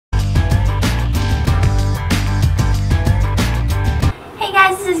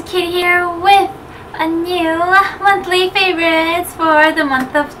Kate here with a new monthly favorites for the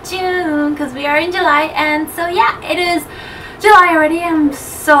month of June because we are in July, and so yeah, it is July already. I'm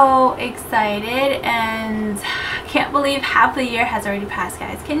so excited and can't believe half the year has already passed,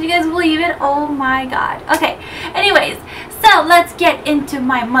 guys. Can you guys believe it? Oh my god. Okay, anyways, so let's get into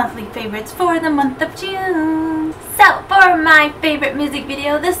my monthly favorites for the month of June. So for my favorite music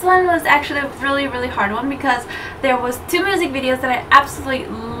video, this one was actually a really hard one because there was two music videos that I absolutely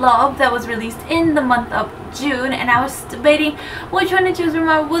loved that was released in the month of June, and I was debating which one to choose from.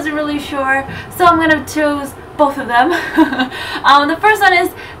 I wasn't really sure, so I'm gonna choose both of them. The first one is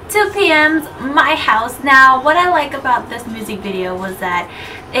 2PM's My House. Now, what I like about this music video was that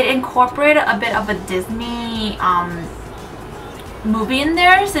it incorporated a bit of a Disney movie in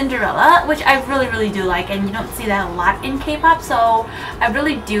there, Cinderella, which I really do like, and you don't see that a lot in K-pop, so I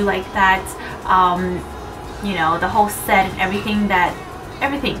really do like that. You know, the whole set and everything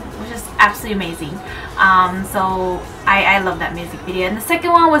was just absolutely amazing. So I love that music video. And the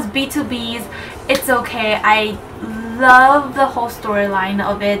second one was B2B's It's Okay. I love the whole storyline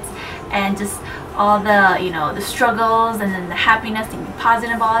of it and just all the, you know, the struggles and then the happiness and the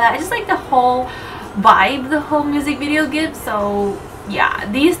positive, all that. I just like the whole vibe the whole music video gives. So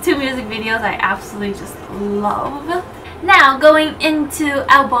yeah, these two music videos I absolutely just love. Now going into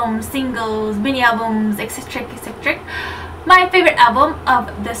albums, singles, mini albums, etc. My favorite album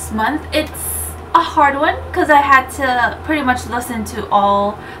of this month, it's a hard one because I had to pretty much listen to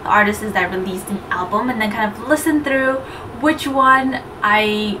all the artists that released an album and then kind of listen through which one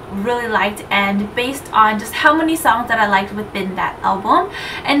I really liked and based on just how many songs that I liked within that album.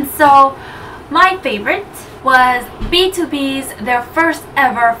 And so my favorite was B2B's their first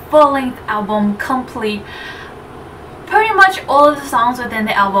ever full-length album, Complete. Pretty much all of the songs within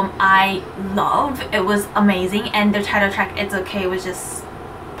the album I love. It was amazing, and their title track It's Okay was just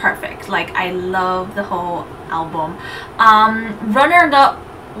perfect. Like, I love the whole album. Runner-up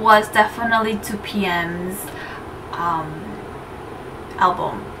was definitely 2PM's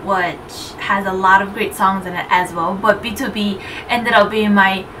album, which has a lot of great songs in it as well, but B2B ended up being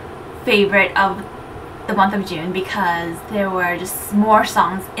my favorite of the month of June because there were just more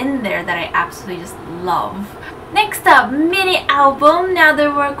songs in there that I absolutely just love. Next up, mini album. Now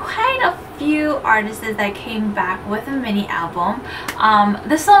there were quite a few artists that came back with a mini album.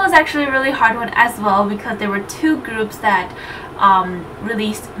 This one was actually a really hard one as well because there were two groups that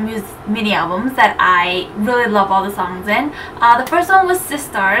released mini albums that I really love all the songs in. The first one was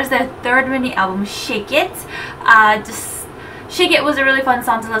Sistars, their third mini album, Shake It. Shake It was a really fun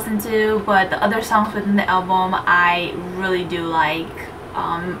song to listen to, but the other songs within the album I really do like.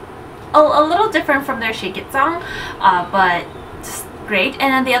 A little different from their Shake It song, but just great.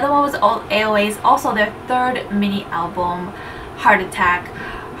 And then the other one was AOA's, also their third mini album, Heart Attack.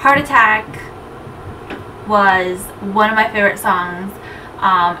 Heart Attack was one of my favorite songs.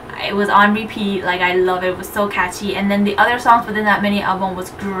 It was on repeat, like I love it. It was so catchy, and then the other songs within that mini album was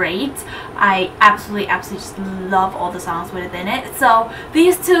great. I absolutely just love all the songs within it. So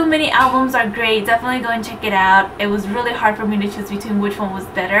these two mini albums are great. Definitely go and check it out. It was really hard for me to choose between which one was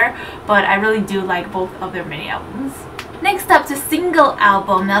better, but I really do like both of their mini albums. Next up to single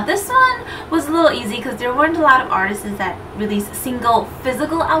album. Now this one was a little easy because there weren't a lot of artists that released single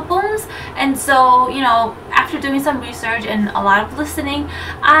physical albums, and so, you know, after doing some research and a lot of listening,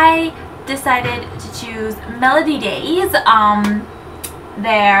 I decided to choose Melody Days,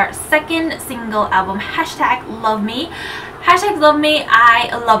 their second single album, #Love Me. #Love Me,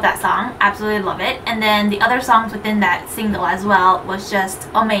 I love that song, absolutely love it, and then the other songs within that single as well was just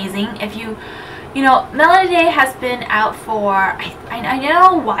amazing. If you know, Melody Day has been out for, I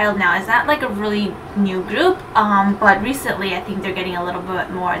know, a while now. It's not like a really new group, but recently I think they're getting a little bit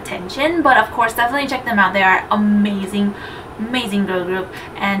more attention. But of course, definitely check them out. They are amazing girl group,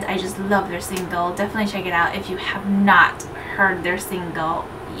 and I just love their single. Definitely check it out if you have not heard their single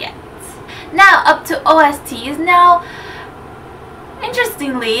yet. Now up to OSTs. Now,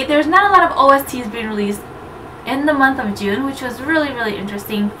 interestingly, there's not a lot of OSTs being released in the month of June, which was really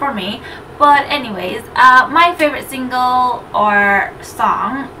interesting for me. But anyways, my favorite single or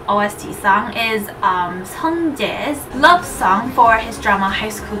song, OST song, is Seungjae's love song for his drama High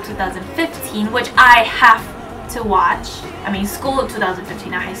School 2015, which I have to watch. I mean, School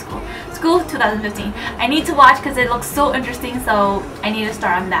 2015, not High School. School 2015. I need to watch because it looks so interesting, so I need to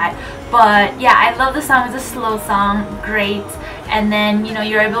start on that. But yeah, I love the song. It's a slow song, great. And then, you know,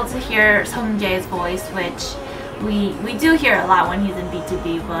 you're able to hear Seungjae's voice, which we do hear a lot when he's in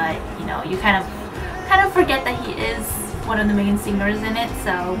B2B, but you know, you kind of forget that he is one of the main singers in it.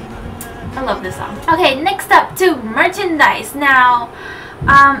 So I love this song. Okay, next up to merchandise. Now,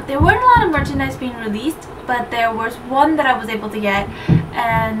 There weren't a lot of merchandise being released, but there was one that I was able to get,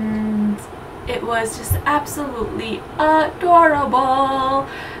 and it was just absolutely adorable.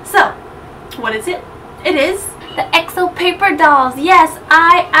 So, what is it? It is the EXO paper dolls. Yes,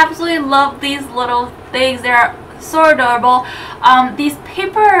 I absolutely love these little things. They're so adorable. These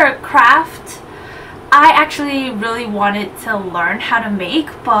paper craft, I actually really wanted to learn how to make,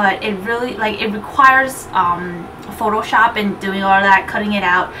 but it really, like, it requires Photoshop and doing all that, cutting it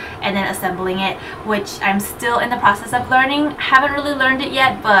out and then assembling it, which I'm still in the process of learning. Haven't really learned it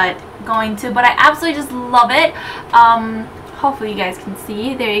yet, but going to. But I absolutely just love it. Hopefully you guys can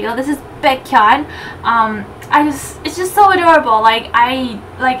see. There you go. This is Baekhyun. It's just so adorable. Like, I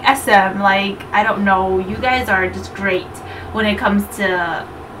like SM. Like, I don't know. You guys are just great when it comes to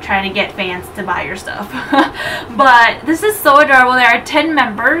trying to get fans to buy your stuff. But this is so adorable. There are 10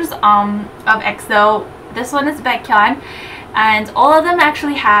 members of EXO. This one is Baekhyun. And all of them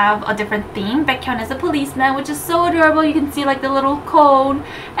actually have a different theme. Baekhyun is a policeman, which is so adorable. You can see like the little cone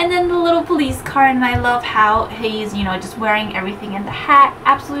and then the little police car, and I love how he's, you know, just wearing everything in the hat.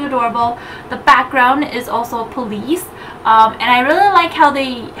 Absolutely adorable. The background is also police, and I really like how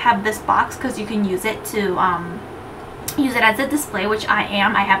they have this box because you can use it to use it as a display, which I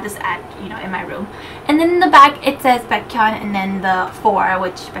have this at, you know, in my room. And then in the back it says Baekhyun and then the 4,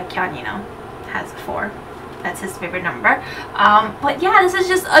 which Baekhyun, you know, has 4. That's his favorite number. But yeah, this is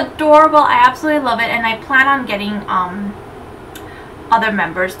just adorable. I absolutely love it, and I plan on getting other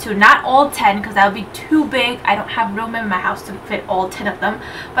members too. Not all 10, because that would be too big. I don't have room in my house to fit all 10 of them,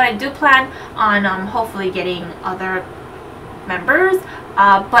 but I do plan on hopefully getting other members.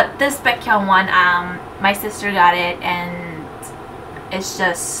 But this Baekhyun one, my sister got it, and it's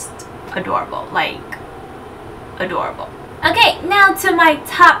just adorable. Like, adorable. Okay, now to my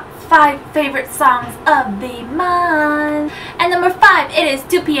top 5 favorite songs of the month. And number 5, it is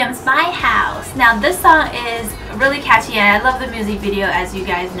 2PM's My House. Now this song is really catchy, and I love the music video. As you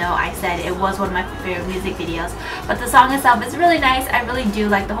guys know, I said it was one of my favorite music videos, but the song itself is really nice. I really do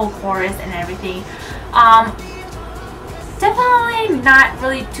like the whole chorus and everything. Definitely not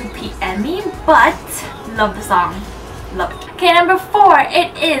really 2PM-y, but love the song. Love it. Okay, number 4,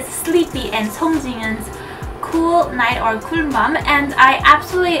 it is Sleepy and Song Jin-yoon's Cool Night or Cool Mom, and I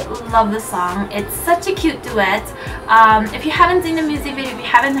absolutely love the song. It's such a cute duet. If you haven't seen the music video, if you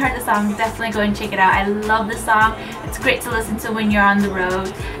haven't heard the song, definitely go and check it out. I love the song. It's great to listen to when you're on the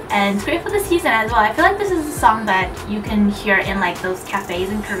road, and it's great for the season as well. I feel like this is a song that you can hear in like those cafes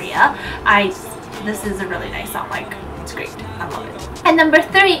in Korea. This is a really nice song. Like, it's great. I love it. And number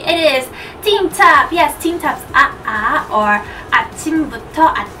 3, it is Teen Top. Yes, Teen Top's or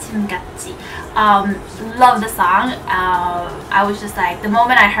아침부터 아침같이. Love the song. I was just like, the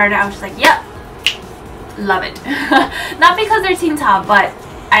moment I heard it, I was just like, yep, love it. Not because they're Teen Top, but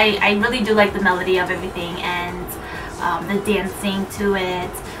I really do like the melody of everything, and the dancing to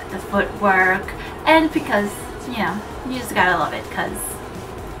it, the footwork, and because, you know, you just gotta love it because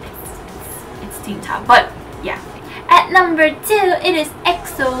it's Teen Top. But yeah. At number 2, it is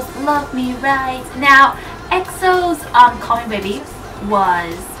EXO's Love Me Right. Now, EXO's Call Me Baby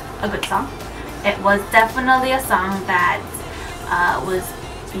was a good song. It was definitely a song that was,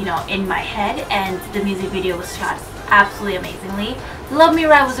 you know, in my head, and the music video was shot absolutely amazingly. Love Me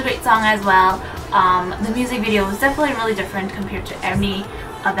Right was a great song as well. The music video was definitely really different compared to any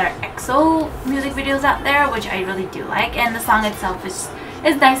other EXO music videos out there, which I really do like, and the song itself is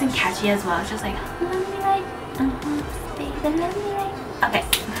nice and catchy as well. It's just like, love me right. Okay.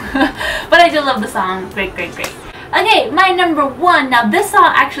 But I do love the song. Great, great, great. Okay, my number 1. Now this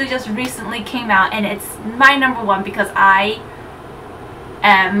song actually just recently came out, and it's my number 1 because I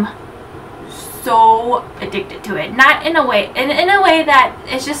am so addicted to it. Not in a way, in a way that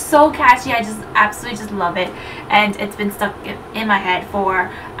it's just so catchy. I just absolutely just love it, and it's been stuck in my head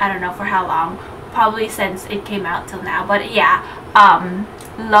for, I don't know for how long, probably since it came out till now. But yeah,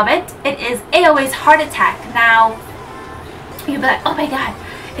 love it. It is AOA's Heart Attack. Now you'll be like, oh my god,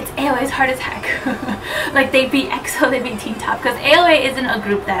 it's AOA's Heart Attack. Like, they beat EXO, they beat Teen Top, because AOA isn't a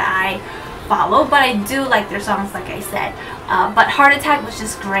group that I follow, but I do like their songs, like I said. But Heart Attack was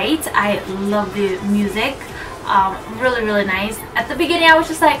just great. I love the music. Really, really nice. At the beginning I was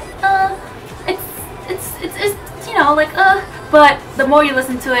just like, it's you know, like, but the more you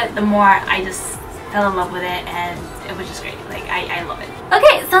listen to it, the more I just fell in love with it, and it was just great. Like, I love it.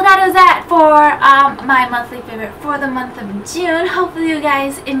 Okay, so that is that for my monthly favorite for the month of June. Hopefully you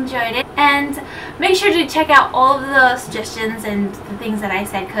guys enjoyed it, and make sure to check out all of the suggestions and the things that I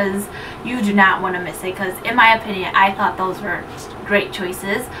said, because you do not want to miss it, because in my opinion I thought those were great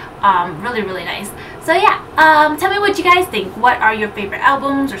choices. Really, really nice. So yeah, tell me what you guys think. What are your favorite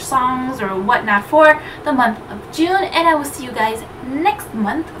albums or songs or whatnot for the month of June? And I will see you guys next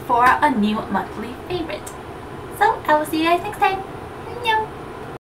month for a new monthly favorite. So I will see you guys next time.